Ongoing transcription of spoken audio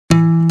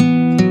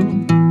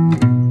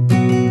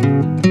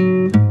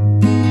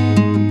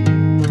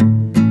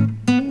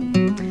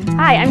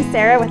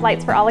Sarah with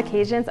Lights for All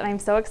Occasions, and I'm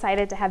so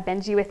excited to have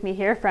Benji with me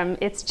here from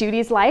It's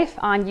Judy's Life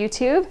on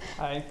YouTube.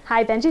 Hi.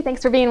 Hi Benji,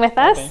 thanks for being with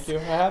us. Thank you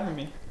for having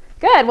me.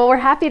 Good, well we're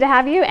happy to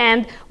have you,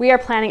 and we are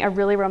planning a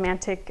really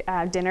romantic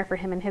dinner for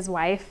him and his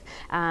wife.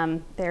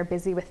 They're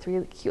busy with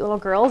 3 cute little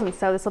girls, and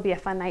so this will be a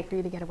fun night for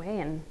you to get away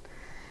and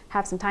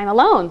have some time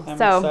alone. I'm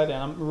excited.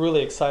 I'm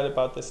really excited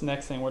about this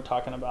next thing we're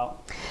talking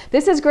about.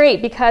 This is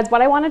great because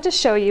what I wanted to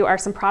show you are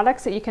some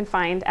products that you can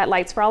find at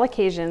Lights for All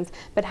Occasions,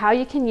 but how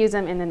you can use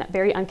them in a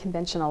very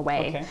unconventional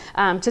way.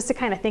 Okay. Just to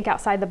kind of think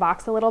outside the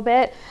box a little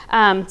bit.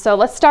 So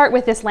let's start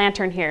with this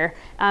lantern here.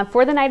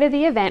 For the night of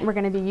the event, we're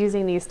going to be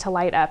using these to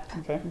light up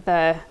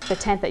the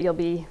tent that you'll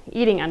be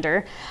eating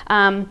under.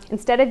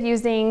 Instead of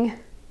using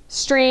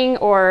string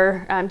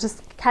or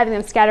just having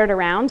them scattered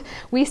around,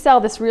 we sell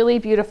this really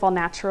beautiful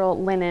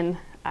natural linen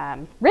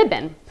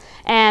ribbon,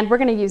 and we're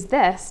going to use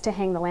this to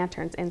hang the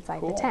lanterns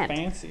inside the tent.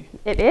 Fancy.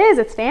 It is,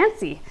 it's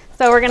fancy.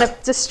 So we're going to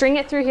just string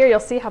it through here. You'll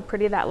see how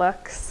pretty that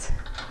looks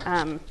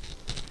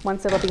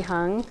once it'll be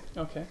hung.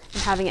 Okay.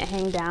 And having it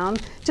hang down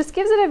just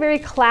gives it a very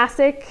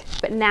classic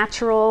but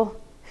natural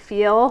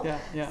feel.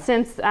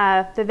 Since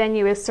the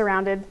venue is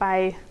surrounded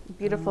by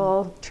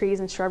beautiful trees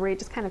and shrubbery, it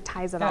just kind of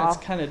ties it all,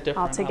 it's kind of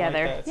different. all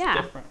together. I like that.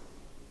 It's different.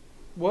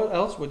 What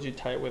else would you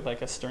tie it with,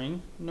 like a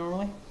string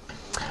normally?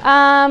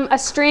 A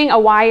string, a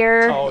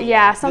wire. Oh,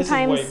 yeah,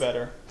 sometimes. This is way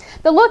better.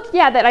 The look,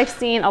 that I've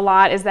seen a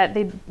lot is that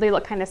they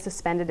look kind of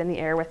suspended in the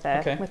air with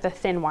a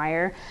thin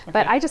wire.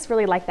 But I just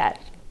really like that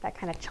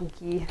kind of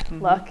chunky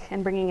look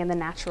and bringing in the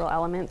natural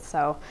elements.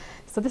 So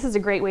this is a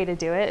great way to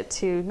do it,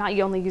 to not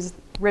only use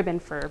ribbon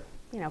for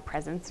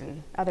presents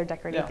and other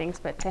decorating things,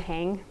 but to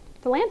hang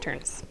the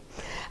lanterns.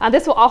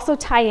 This will also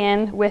tie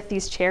in with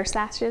these chair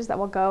sashes that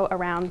will go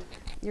around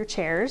your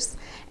chairs,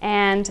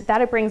 and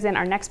that brings in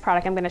our next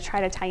product. I'm going to try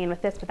to tie in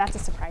with this, but that's a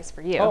surprise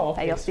for you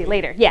that you'll see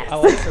later. Yes. I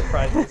like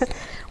surprises.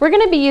 We're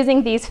going to be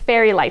using these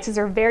fairy lights. These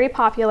are a very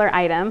popular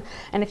item,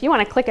 and if you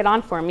want to click it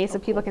on for me so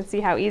people can see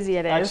how easy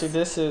it is. Actually,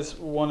 this is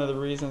one of the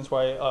reasons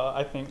why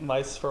I think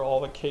Lights for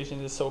All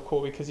Occasions is so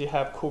cool, because you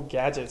have cool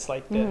gadgets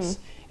like this.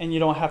 And you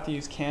don't have to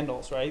use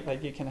candles, right?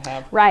 Like you can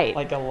have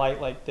like a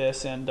light like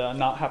this and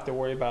not have to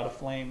worry about a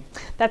flame.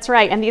 That's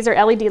right, and these are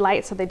LED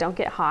lights so they don't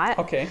get hot.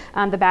 Okay.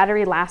 The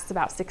battery lasts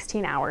about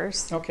 16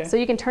 hours. Okay. So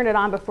you can turn it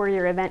on before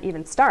your event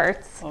even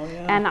starts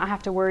and not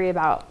have to worry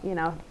about,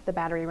 the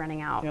battery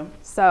running out. Yep.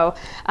 So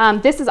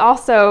this is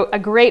also a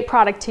great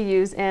product to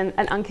use in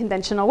an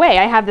unconventional way.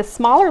 I have this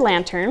smaller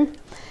lantern,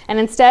 and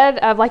instead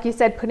of, like you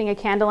said, putting a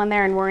candle in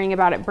there and worrying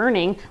about it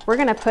burning, we're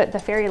gonna put the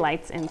fairy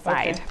lights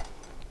inside.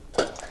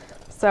 Okay.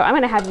 So I'm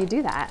going to have you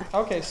do that.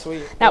 Okay,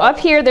 sweet. Now up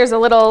here there's a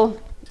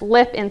little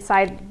lip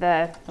inside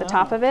the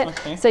top of it.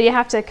 Okay. So you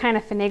have to kind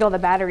of finagle the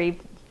battery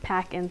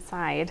pack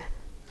inside.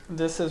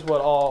 This is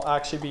what I'll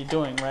actually be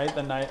doing, right?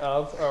 The night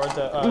of, or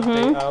the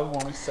day of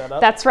when we set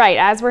up? That's right.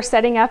 As we're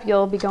setting up,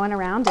 you'll be going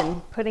around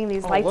and putting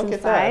these lights inside. Look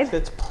at that. It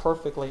fits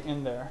perfectly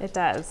in there. It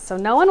does. So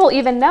no one will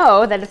even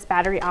know that it's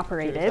battery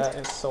operated. Dude, that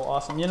is so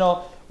awesome. You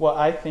know, what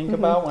I think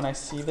about when I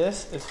see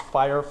this is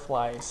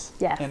fireflies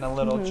in a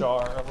little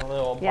jar, a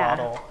little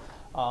bottle.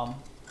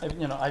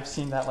 I've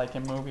seen that like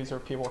in movies where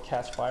people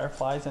catch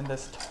fireflies, and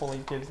this totally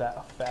gives that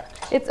effect.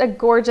 It's a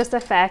gorgeous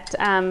effect.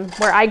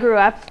 Where I grew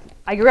up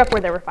where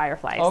there were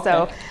fireflies. Okay.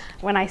 So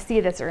when I see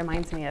this, it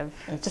reminds me of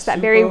just that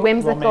very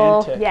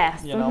whimsical. Romantic,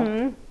 yes.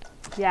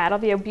 Yeah, it'll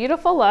be a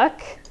beautiful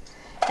look.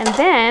 And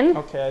then.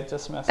 Okay, I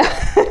just messed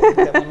up.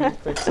 Okay, let me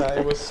fix that.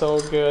 It was so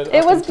good.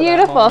 It was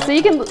beautiful. So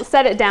you can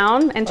set it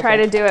down and try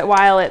to do it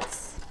while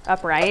it's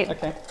upright.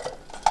 Okay.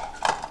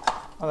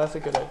 Oh, that's a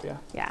good idea.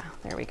 Yeah,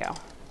 there we go.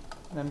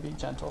 And then be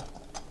gentle.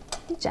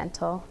 Be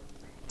gentle.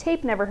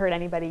 Tape never hurt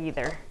anybody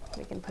either.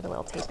 We can put a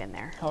little tape in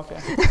there. Okay.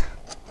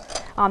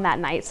 On that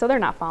night, so they're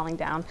not falling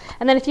down.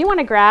 And then if you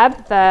want to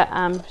grab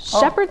the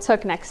shepherd's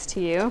hook next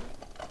to you,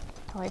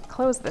 I'll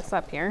close this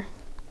up here,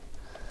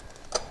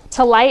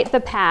 to light the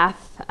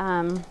path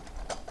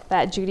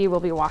that Judy will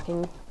be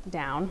walking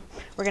down.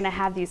 We're going to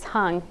have these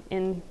hung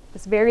in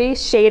this very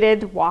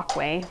shaded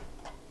walkway,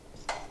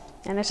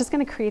 and it's just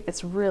going to create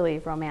this really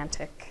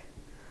romantic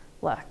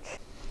look.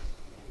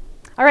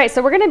 All right,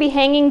 so we're going to be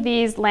hanging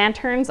these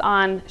lanterns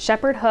on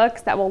shepherd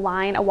hooks that will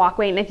line a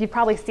walkway. And if you've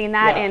probably seen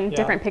that in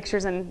different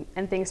pictures and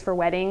things for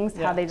weddings,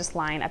 how they just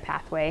line a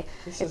pathway.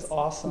 This is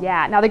awesome.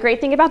 Yeah, now the great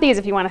thing about these,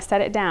 if you want to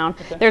set it down,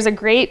 there's a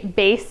great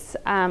base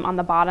on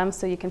the bottom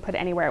so you can put it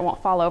anywhere, it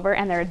won't fall over,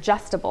 and they're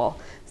adjustable.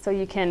 So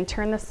you can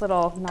turn this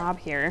little knob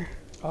here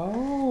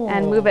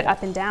and move it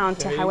up and down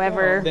to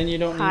however then you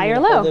don't high need or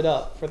to low. Hold it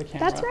up for the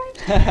camera. That's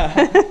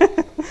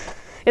right.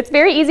 It's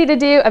very easy to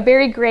do, a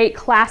very great,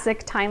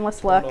 classic,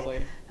 timeless look.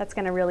 That's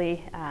going to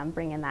really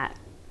bring in that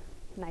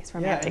nice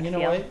romantic feel.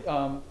 Yeah, and you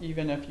know what?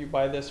 Even if you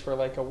buy this for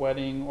like a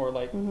wedding or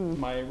like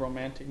my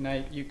romantic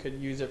night, you could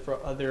use it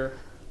for other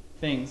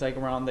things, like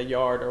around the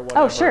yard or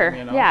whatever. Oh, sure.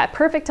 Yeah,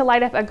 perfect to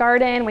light up a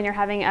garden when you're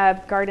having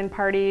a garden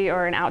party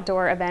or an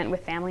outdoor event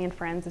with family and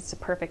friends. It's a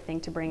perfect thing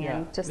to bring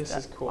in just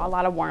a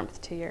lot of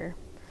warmth to your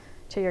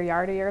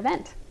yard or your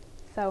event.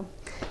 So So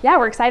yeah,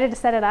 we're excited to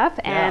set it up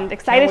and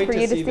excited for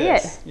you to see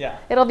it. Yeah.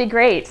 It'll be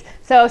great.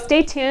 So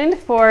stay tuned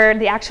for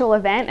the actual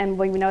event, and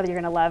we know that you're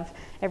going to love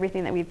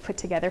everything that we've put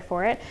together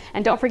for it.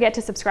 And don't forget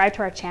to subscribe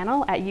to our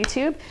channel at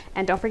YouTube,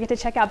 and don't forget to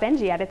check out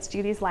Benji at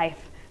itsJudysLife.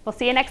 We'll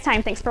see you next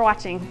time. Thanks for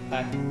watching.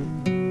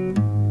 Bye.